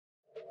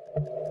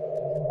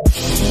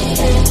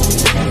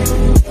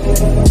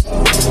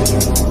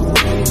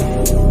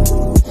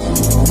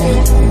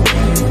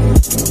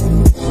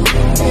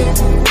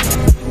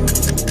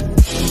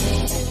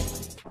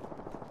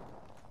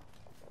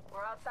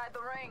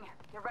Reloading.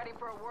 You're ready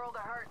for a world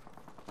of hurt.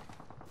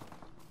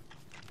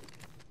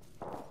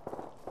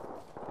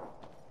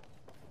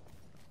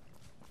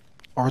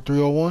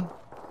 R301?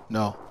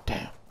 No.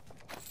 Damn.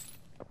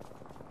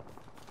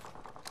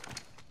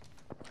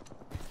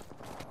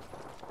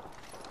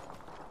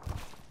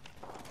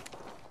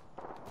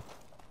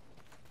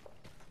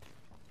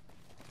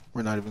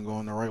 We're not even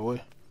going the right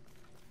way.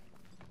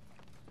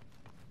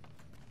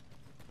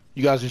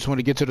 You guys just want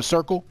to get to the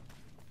circle?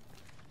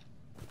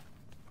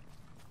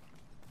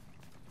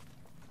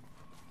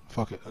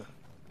 Fuck it.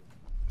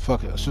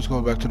 Fuck it. Let's just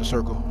go back to the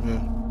circle.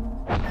 Yeah.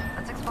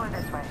 Let's explore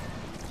this way.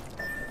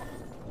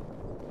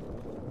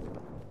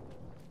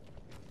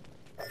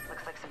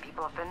 Looks like some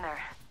people have been there.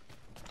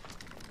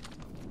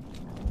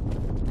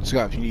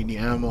 Scott, if you need any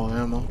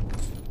ammo.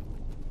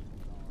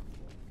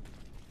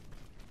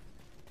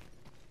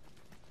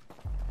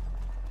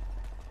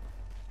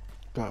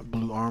 Got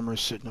blue armor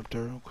sitting up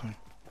there. Okay.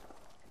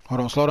 Hold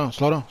on. Slow down.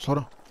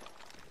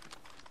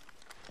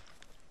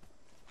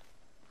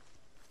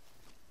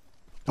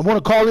 I want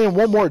to call in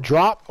one more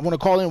drop.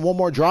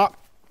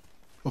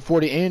 Before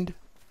the end.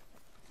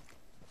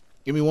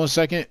 Give me 1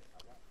 second.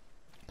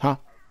 Huh?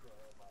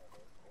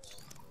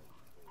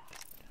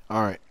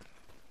 Alright.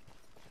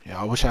 Yeah,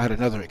 I wish I had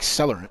another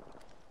accelerant.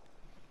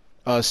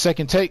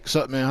 Second take. What's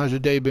up, man? How's your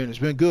day been? It's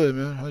been good,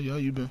 man. How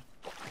you been?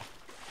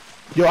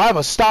 Yo, I have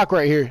a stock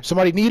right here.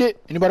 Somebody need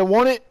it? Anybody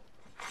want it?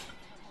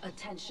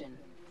 Attention.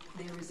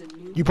 There is a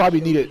new You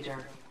probably need it. leader.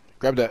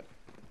 Grab that.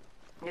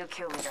 New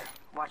kill leader.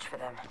 Watch for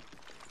them.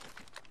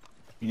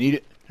 You need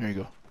it? There you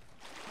go.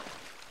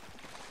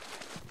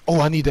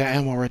 Oh, I need that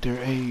ammo right there.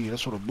 Hey,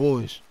 that's for the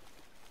boys.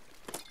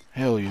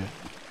 Hell yeah.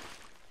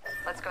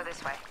 Let's go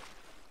this way.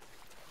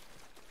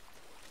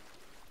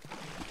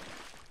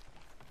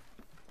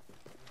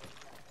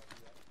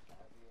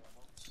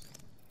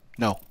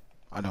 No,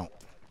 I don't.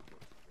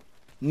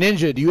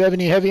 Ninja, do you have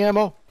any heavy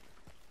ammo?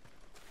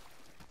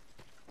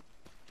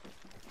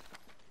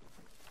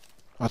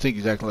 I think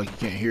he's acting like he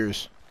can't hear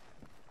us.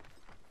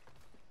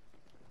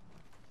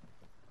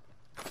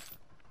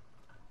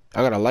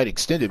 I got a light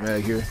extended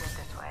mag here.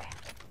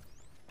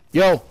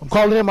 Yo, I'm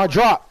calling in my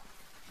drop.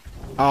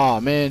 Aw,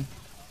 man.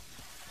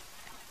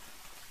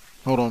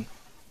 Hold on.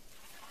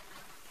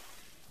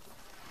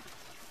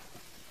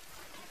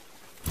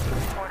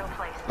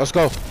 Let's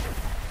go.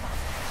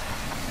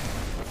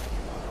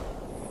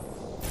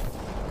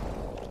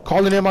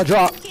 Calling in my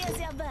drop.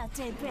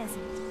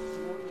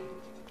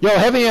 Yo,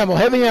 heavy ammo.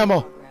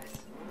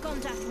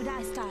 Contact with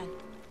Einstein.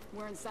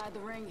 We're inside the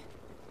ring.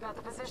 Got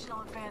the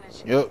positional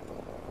advantage. Yep.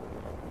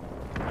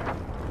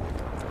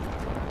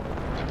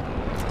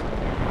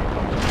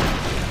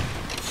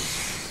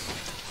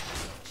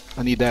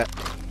 I need that.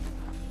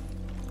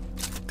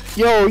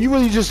 Yo, you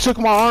really just took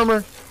my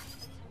armor?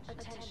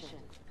 Attention.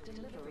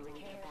 Delivering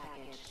care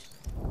package.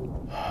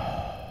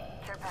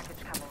 Care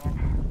package coming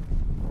in.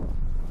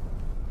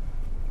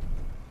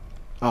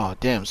 Oh,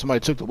 damn. Somebody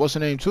took the what's the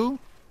name too?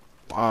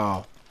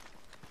 Wow.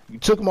 You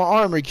took my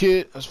armor,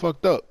 kid. That's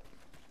fucked up.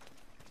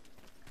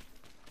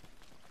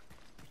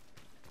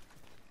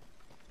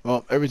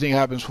 Well, everything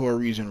happens for a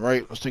reason,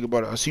 right? Let's think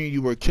about it. I seen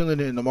you were killing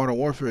it in the Modern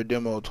Warfare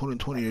demo.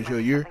 2020 is your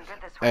year.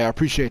 Hey, I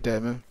appreciate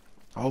that, man.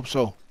 I hope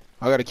so.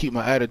 I gotta keep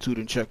my attitude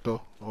in check,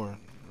 though, or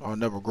I'll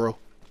never grow.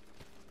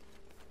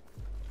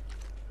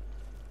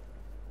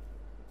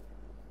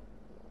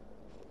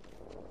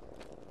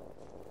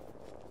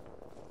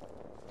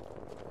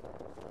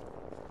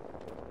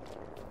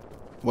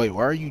 Wait,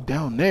 why are you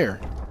down there?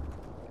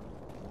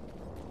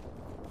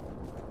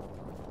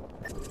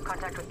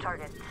 Contact with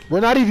target.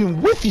 We're not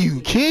even with you,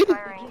 kid.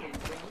 Firing.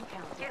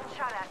 Getting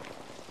shot at.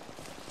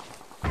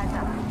 Heads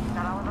up.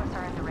 Not all of us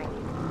are in the ring.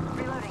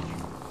 Reloading.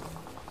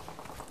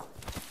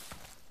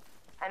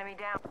 Enemy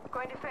down.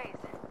 Going to phase.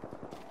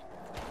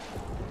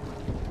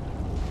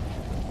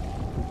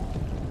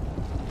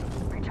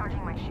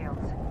 Recharging my shields.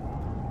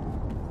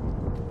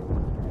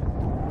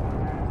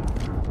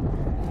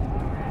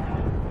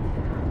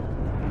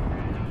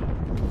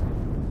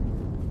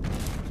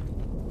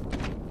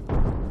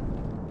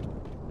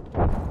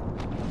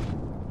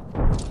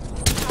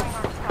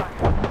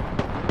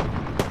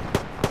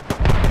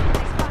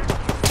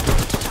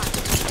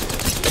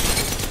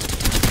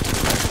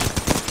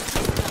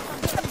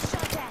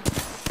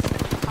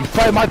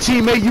 Fight my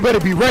teammate, you better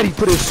be ready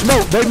for this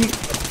smoke, baby.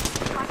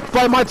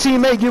 Fight my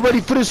teammate, get ready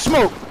for this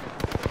smoke.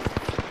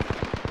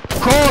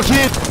 Crawl,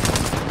 kid.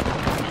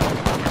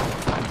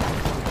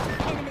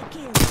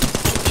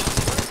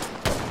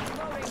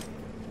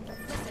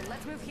 Listen,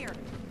 let's move here.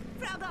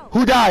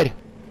 Who died?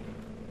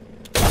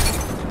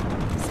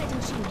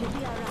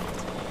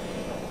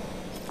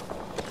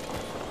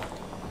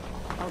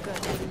 Oh,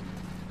 good.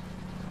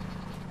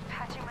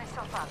 Patching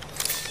myself up.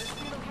 Let's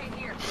relocate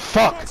here.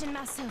 Fuck. Patching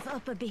myself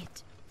up a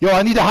bit. Yo,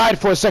 I need to hide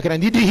for a second. I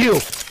need to heal.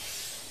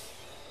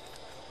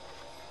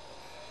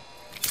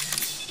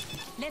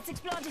 Let's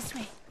explore this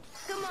way.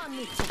 Come on,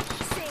 Mitchell.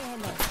 Say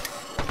hello.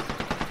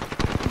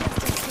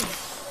 Just a sec.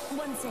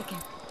 1 second.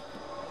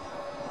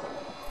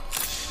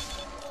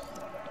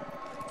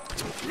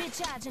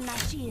 Recharging my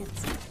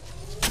shields.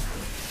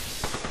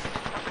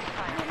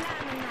 Reloading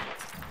that.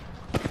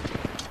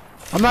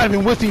 I'm not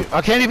even with you.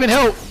 I can't even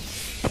help.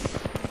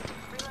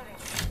 Reloading.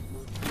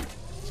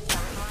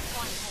 That was the last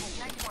one.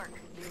 Nice work.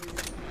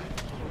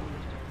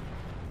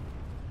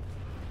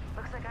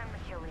 Looks like I'm the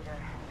kill leader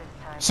this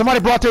time. Somebody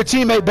brought their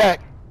teammate back.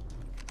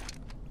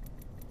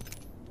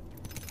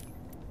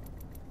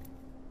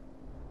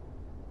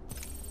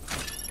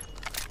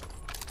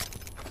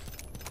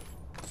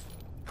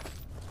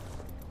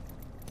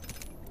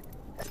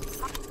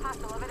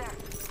 Hostile over there.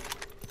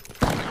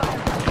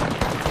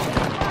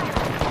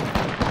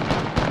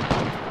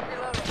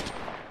 Reloading.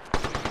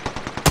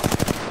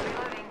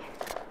 Reloading.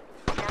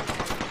 Down to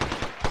them.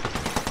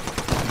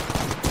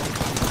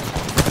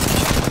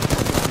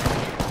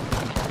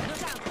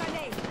 Look out,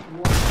 grenade.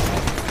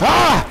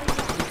 Ah!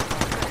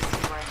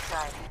 We're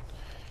inside.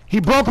 He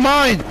broke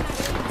mine. Reloading.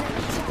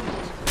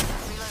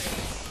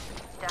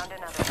 Down to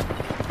another.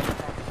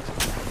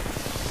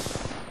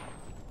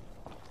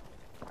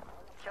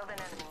 Killed an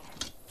enemy.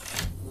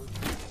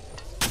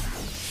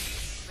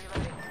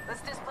 Reloading.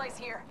 Let's displace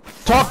here.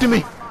 Talk to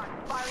me.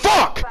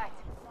 Fuck!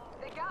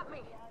 They got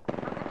me.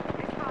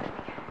 They spotted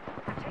me.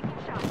 I'm taking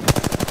shots.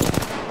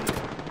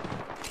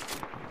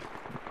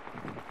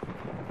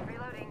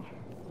 Reloading.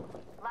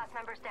 Last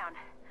member's down.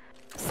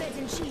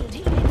 Setting shield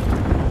healing.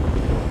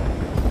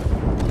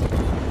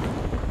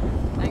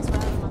 Thanks for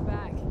having my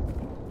back.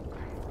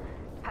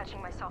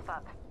 Patching myself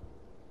up.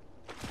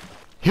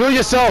 Heal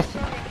yourself.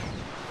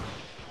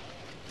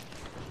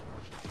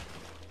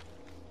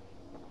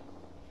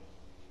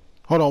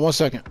 Hold on 1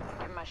 second.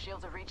 Give my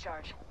shields a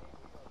recharge.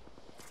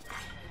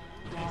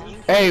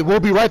 Hey, we'll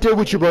be right there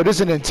with you, bro. This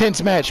is an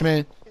intense match,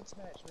 man.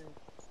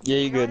 Yeah,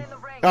 you good. In the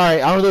ring.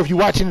 Alright, I don't know if you're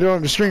watching it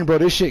on the stream, bro.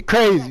 This shit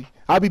crazy.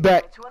 I'll be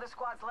back. 2 other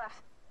squads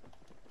left.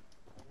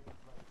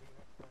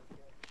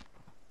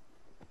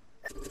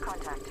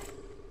 Contact.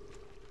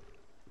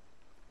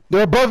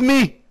 They're above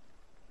me.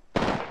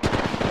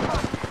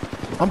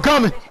 I'm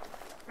coming.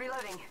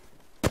 Reloading.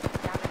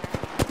 Down to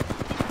enemy.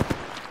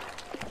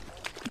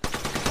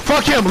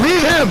 Fuck him.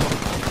 Leave him.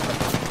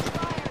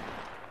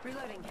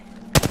 Reloading.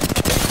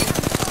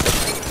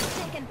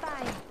 Taking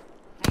fire.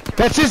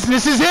 That's it.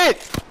 This is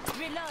it.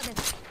 Reloading.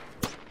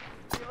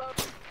 Reload.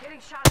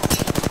 Getting shot at.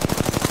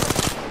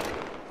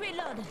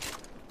 Reloading.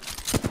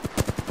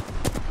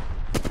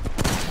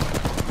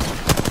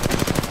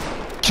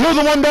 Kill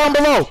the one down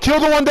below. Kill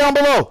the one down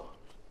below.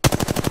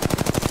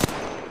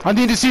 I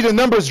need to see the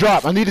numbers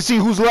drop. I need to see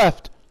who's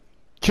left.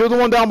 Kill the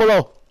one down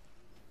below.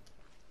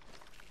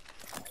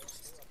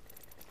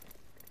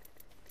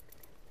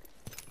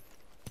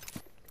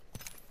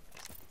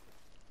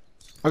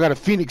 I got a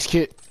Phoenix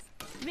kit.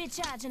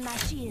 Recharging my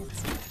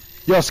shields.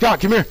 Yo, Scott,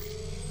 come here.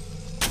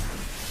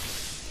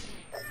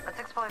 Let's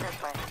explore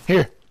this way.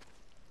 Here.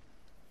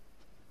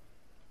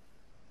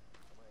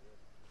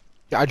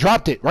 Yeah, I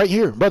dropped it right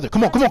here, brother.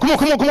 Come on, come on, come on,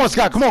 come on, come on,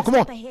 Scott. Come on, come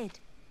Up on. ahead.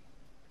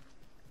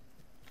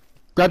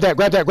 Grab that,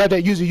 grab that, grab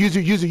that. Use it, use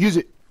it, use it, use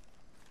it.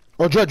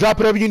 Or drop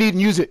whatever you need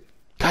and use it.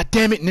 God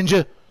damn it,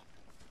 ninja.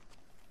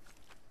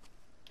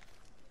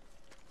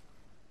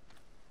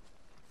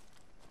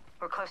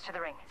 We're close to the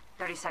ring.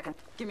 30 seconds.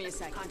 Give me a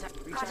sec. Contact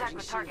Contact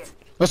with target.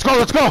 Let's go,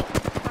 let's go.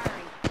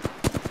 Firing.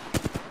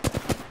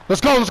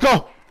 Let's go, let's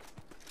go.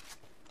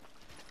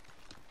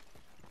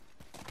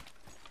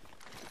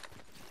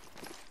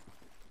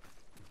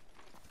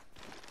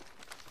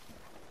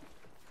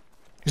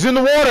 He's in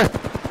the water.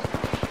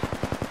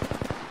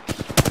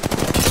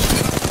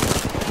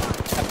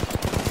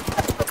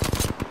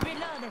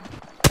 Reloading.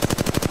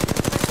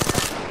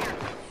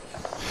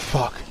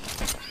 Fuck.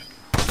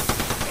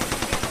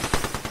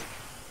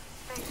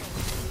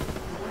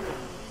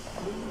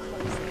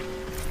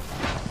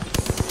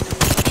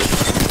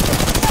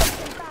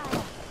 Taking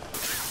fire.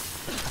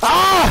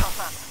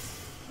 Ah!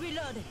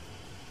 Reloading.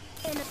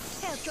 And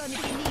help gun if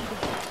you need it.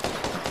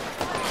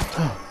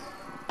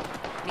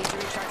 Need to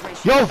recharge my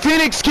shield. Yo,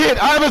 Phoenix kit.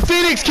 I have a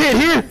Phoenix kit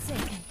here. 1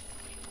 second.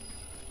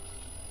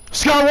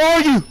 Scott, where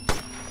are you?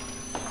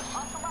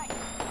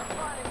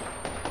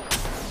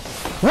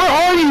 Where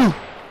are you?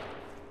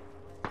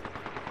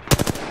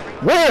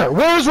 Where?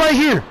 Where is right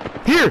here?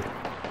 Here.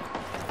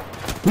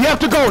 We have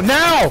to go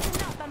now.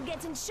 Listen up, I'm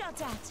getting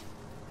shot at.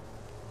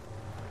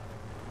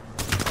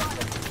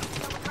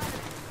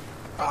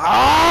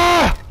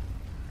 Ah!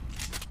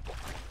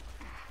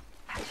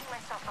 Patching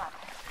myself up.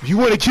 If you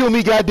want to kill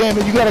me,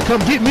 goddammit, you gotta come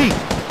get me.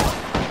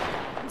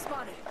 I'm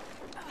spotted.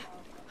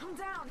 I'm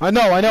down. I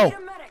know, I know. Need a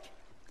medic.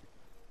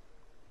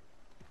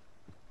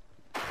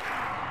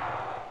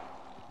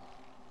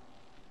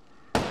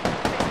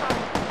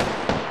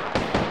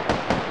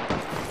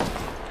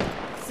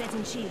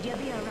 Setting shield, you'll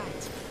be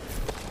alright.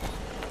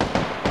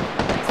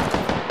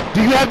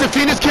 Do you have the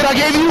Phoenix kit I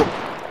gave you?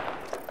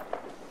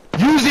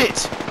 Use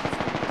it.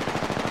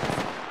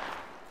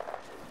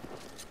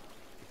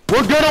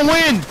 We're gonna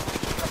win.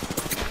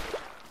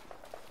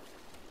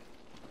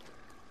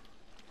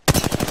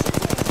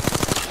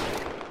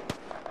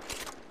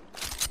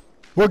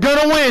 We're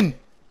gonna win.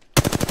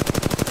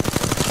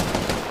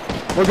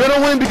 We're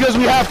gonna win because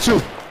we have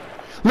to.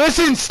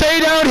 Listen,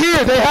 stay down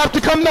here. They have to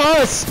come to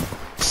us.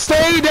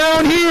 Stay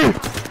down here.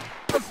 Got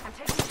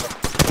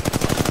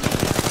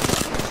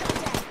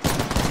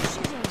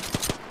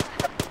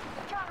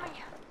me.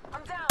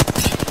 I'm down.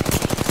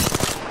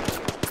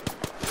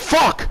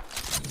 Fuck.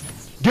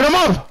 Get him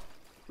up.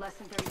 Less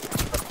than 30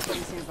 seconds.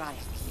 Rings nearby.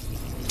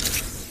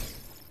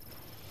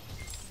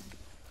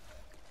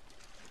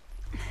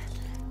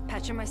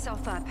 Patching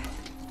myself up.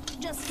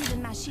 Just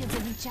giving my shields a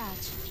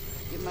recharge.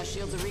 Give my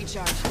shields a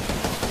recharge.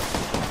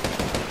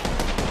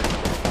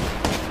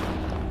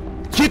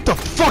 Get the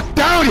fuck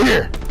down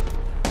here.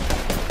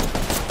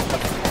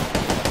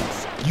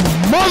 You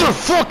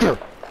motherfucker.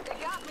 They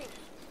got me.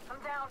 I'm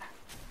down.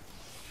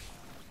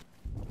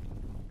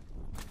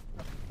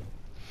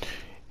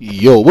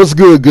 Yo, what's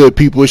good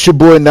people? It's your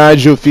boy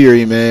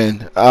NigelFury,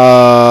 man.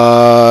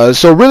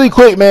 So really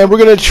quick, man, we're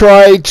gonna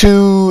try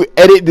to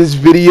edit this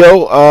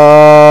video.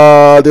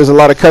 There's a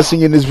lot of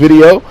cussing in this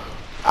video.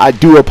 I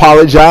do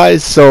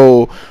apologize.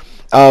 So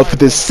for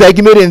this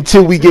segment,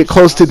 until we get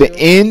close to the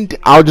end,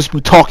 I'll just be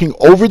talking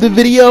over the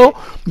video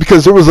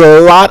because there was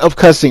a lot of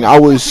cussing. I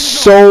was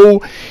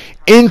so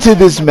into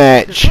this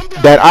match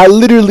that I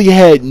literally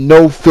had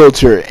no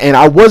filter, and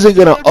I wasn't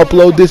gonna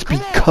upload this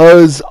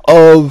because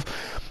of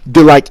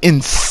the like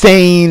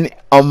insane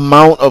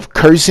amount of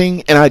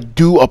cursing, and I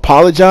do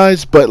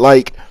apologize, but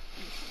like,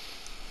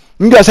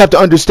 you guys have to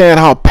understand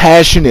how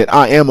passionate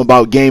I am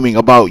about gaming,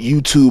 about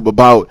YouTube,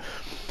 about,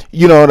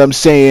 you know what I'm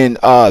saying,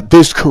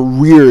 this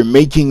career,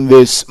 making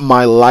this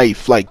my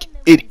life. Like,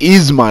 it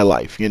is my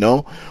life, you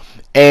know.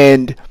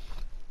 And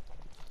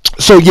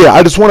so yeah,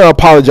 I just want to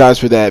apologize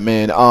for that,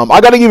 man.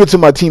 I gotta give it to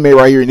my teammate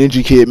right here,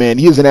 Ninja Kid, man.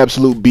 He is an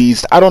absolute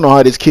beast. I don't know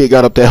how this kid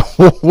got up that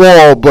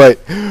wall, but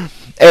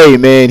hey,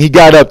 man, he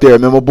got up there,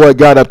 man. My boy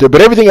got up there.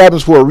 But everything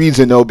happens for a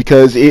reason, though,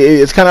 because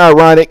it's kind of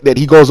ironic that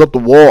he goes up the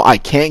wall, I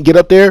can't get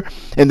up there,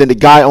 and then the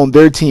guy on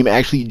their team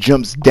actually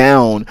jumps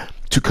down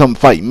to come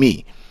fight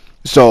me.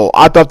 So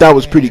I thought that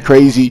was pretty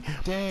crazy.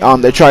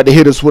 They tried to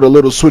hit us with a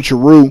little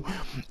switcheroo.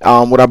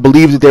 What I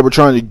believe that they were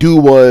trying to do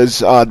was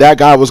that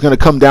guy was going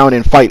to come down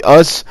and fight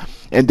us,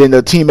 and then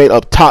the teammate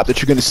up top that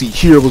you're going to see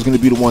here was going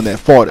to be the one that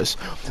fought us.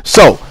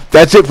 So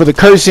that's it for the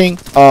cursing.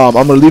 I'm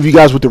going to leave you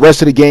guys with the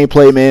rest of the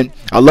gameplay, man.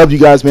 I love you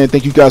guys, man.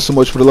 Thank you guys so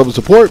much for the love and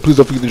support. Please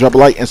don't forget to drop a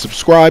like and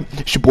subscribe.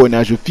 It's your boy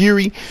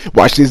NigelFury.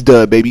 Watch this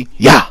dub, baby.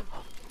 Yeah.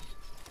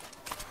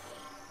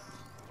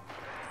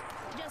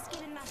 Just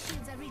giving my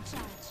shields a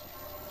recharge.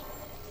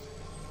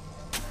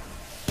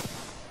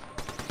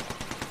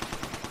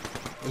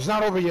 It's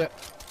not over yet.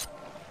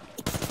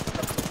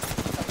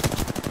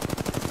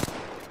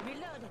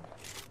 Reloading.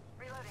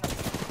 Reloading.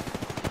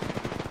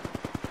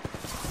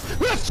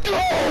 Let's go!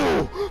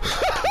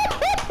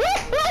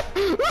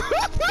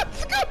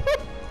 Let's go!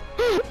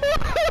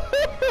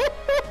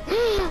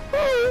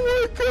 Oh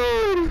my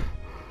god!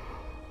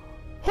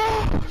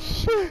 Oh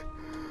shit!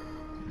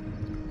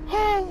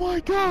 Oh my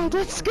god,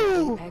 let's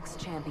go!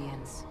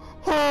 Ex-champions.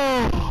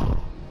 Oh!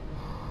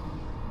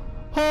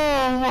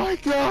 Oh my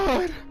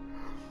god!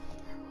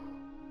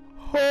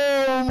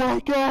 Oh my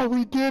god,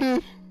 we did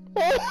it!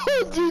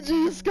 Oh,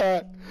 GG,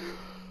 Scott!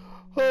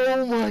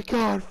 Oh my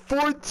god,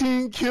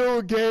 14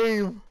 kill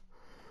game!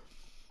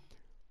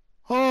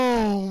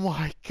 Oh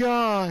my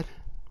god!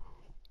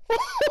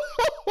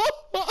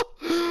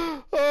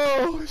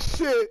 Oh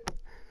shit!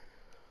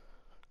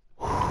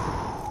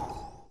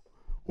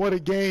 What a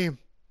game!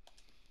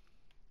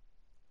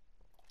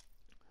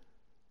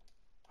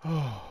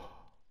 Oh.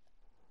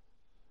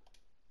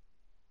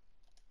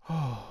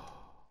 Oh.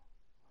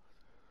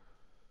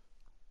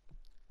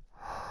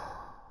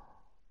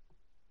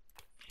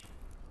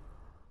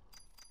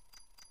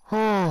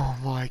 Oh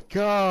my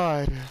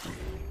god.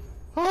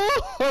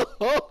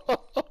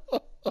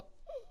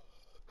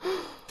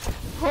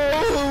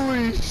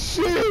 Holy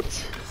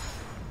shit.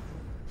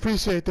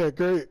 Appreciate that,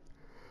 great.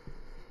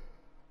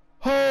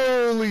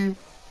 Holy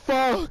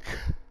fuck.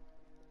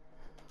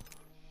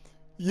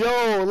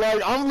 Yo,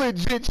 like, I'm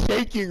legit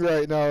shaking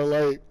right now,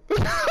 like.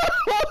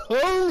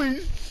 Holy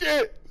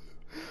shit.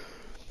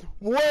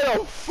 What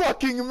a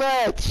fucking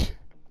match.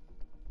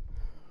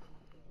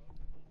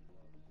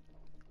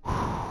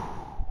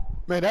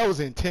 Man, that was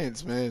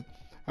intense, man.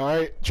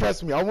 Alright,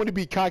 trust me, I want to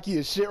be cocky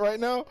as shit right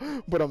now,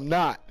 but I'm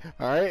not.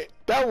 Alright,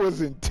 that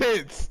was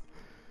intense.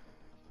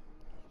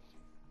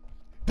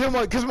 Then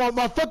because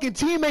my fucking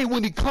teammate,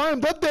 when he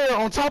climbed up there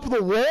on top of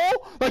the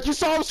wall, like you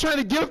saw I was trying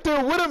to get up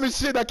there with him and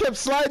shit, I kept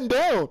sliding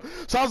down.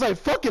 So I was like,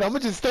 fuck it, I'm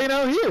gonna just stay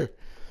down here.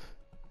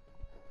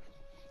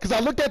 Because I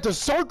looked at the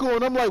circle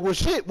and I'm like, well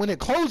shit, when it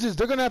closes,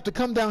 they're gonna have to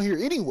come down here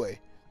anyway.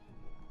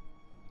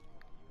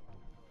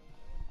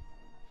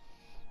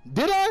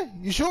 Did I?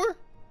 You sure?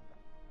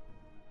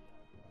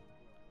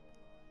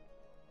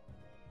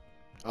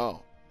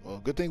 Oh, well,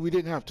 good thing we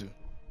didn't have to.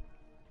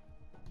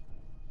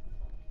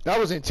 That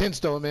was intense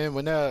though, man.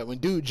 When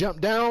dude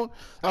jumped down,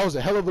 that was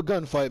a hell of a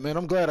gunfight, man.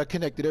 I'm glad I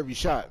connected every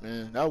shot,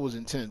 man. That was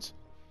intense.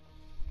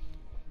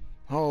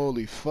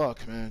 Holy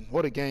fuck, man.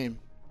 What a game.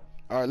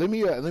 All right, let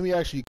me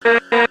actually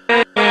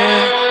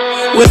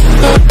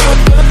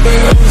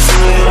with